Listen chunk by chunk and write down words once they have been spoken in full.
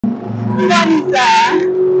morning, sir.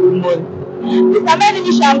 Good morning. Mr.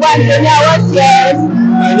 Melody Shango Antonia, what's yours?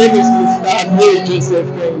 My name is Mr. Andre Joseph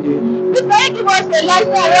Kende. Mr. Give us a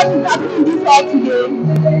lifestyle what is happening in this hall today.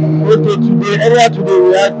 Okay, earlier today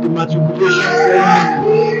we had the matriculation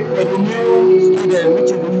ceremony for the new student,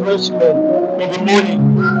 which is the freshman, in the morning.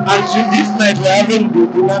 And this night we are having the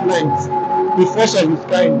dinner night, the first of its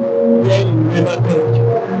kind here in Rhema College.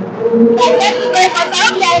 Thank you very much. I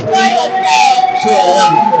hope you enjoy yourself. So I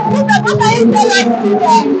am. Mr. What are you telling us students?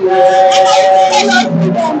 What are you telling us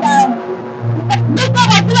students? Mr. What are you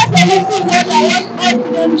telling us what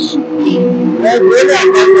students should be? Well, the only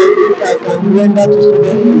advice I can render to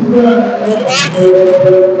students is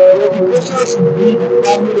education should be the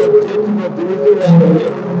primary objective of the reason why we're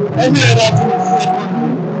here. Any other thing is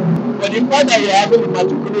secondary. But the fact that we're having the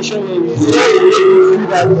matriculation here is so see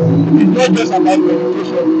that it's not just about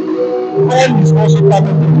education. All is also part of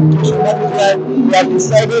the education. That is why we have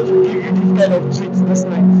decided to give you this kind of treat this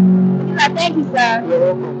night. Thank you, sir. You're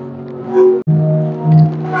welcome.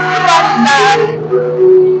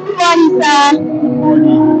 Good morning, sir.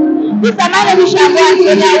 Mr. Melody Shango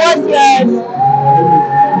Antonia, what's yours?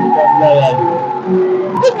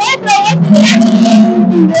 Mr. Edro, what's the happening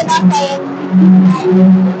in Rhema College? What is happening this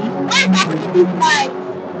night?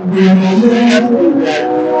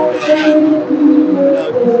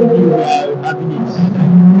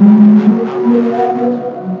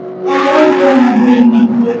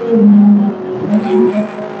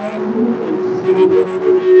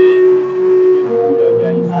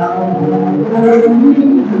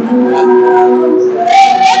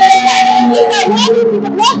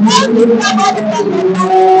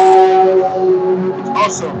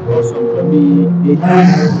 Awesome for me.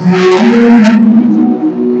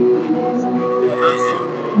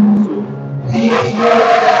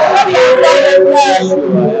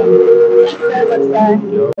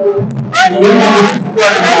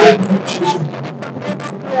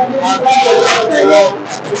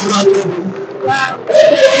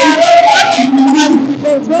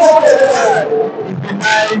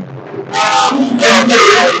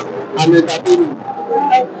 I'm entertaining.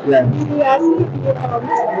 Yeah.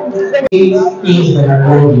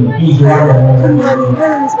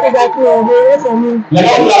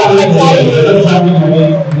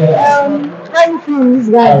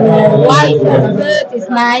 It's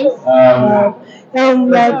nice.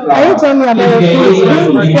 Like, are you telling me about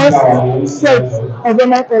your first set of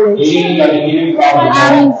Rhema College?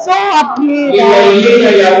 I'm so happy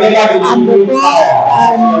that I'm the boss,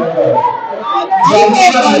 it's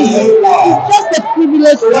just a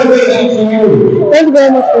privilege for me. Thank you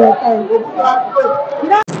very much for your time.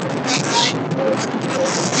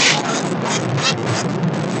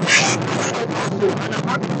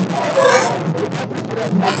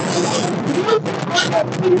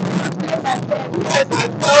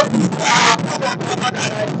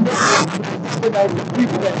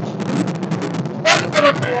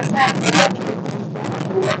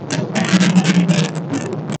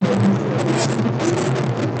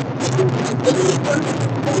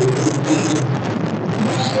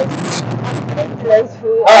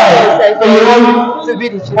 To be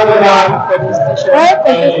the children for this station.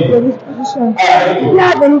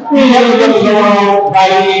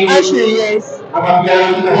 Actually, yes.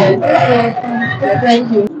 Thank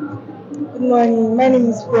you. Good morning. My name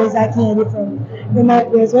is Rose Akinyele from Rhema.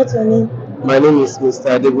 What's your name? My name is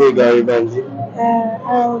Mr. Adeboye Garibandi.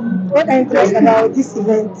 What can you tell us about this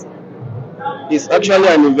event? It's actually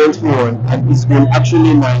an eventful one, and it's been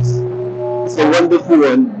actually nice. It's a wonderful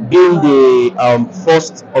one, being the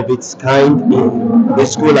first of its kind in a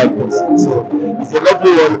school like this. So it's a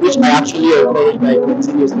lovely one, which I actually encourage my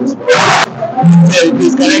continuous listening. So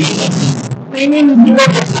please correct. My name is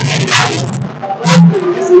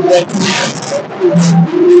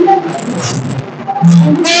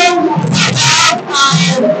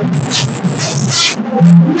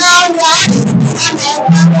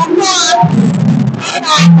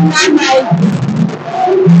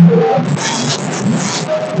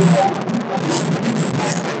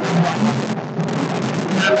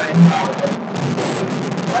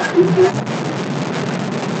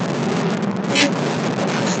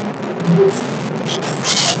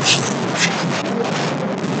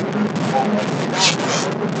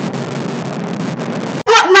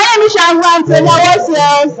Shango Antonia, what's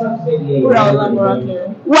yours?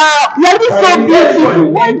 Wow, you're looking so beautiful.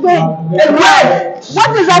 What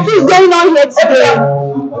exactly is going on here today?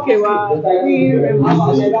 Okay, wow. Okay,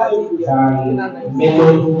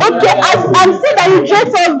 I'm seeing that you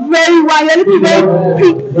dress up very well. You're looking very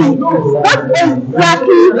pretty. What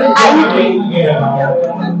exactly are you doing?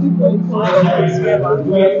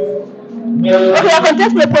 Okay, I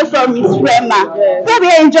contest the post for Miss Rhema. So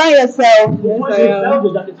you're enjoying yourself. Yes, I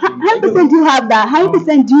am. How many percent do you have that? How many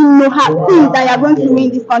percent do you know how think that you're going to win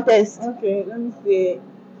this contest? Okay, let me see.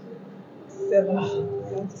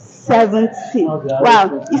 70.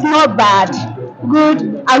 Wow, it's not bad.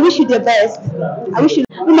 Good. I wish you the best. I wish you.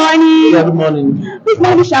 Good morning. Yeah, good morning. Please, my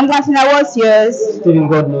name is Shangwansina. What's yours? Stephen,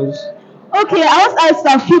 God knows. Okay, I want to ask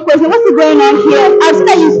some few questions. What's going on here? I've seen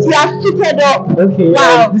that you have suited up. Okay,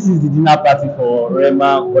 Wow. this is the dinner party for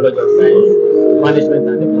Rhema College of Science, Management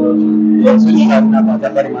and Technology. So this is our dinner party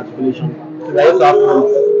after the matriculation. So I also have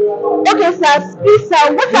friends. Okay, sir. Please, sir,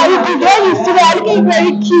 what are you doing? Where you student are looking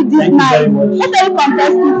very cute this Thank you night. very much. What are you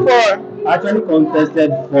contesting for? I actually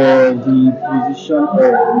contested for the position of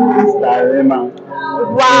Mr. Rhema.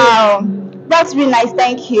 Wow, that's really nice.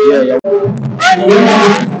 Thank you.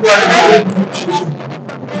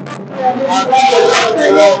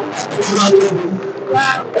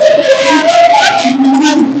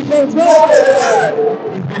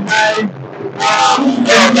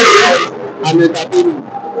 I'm entertaining.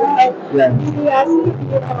 Yeah.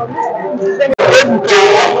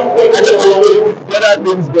 Better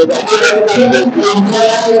things better.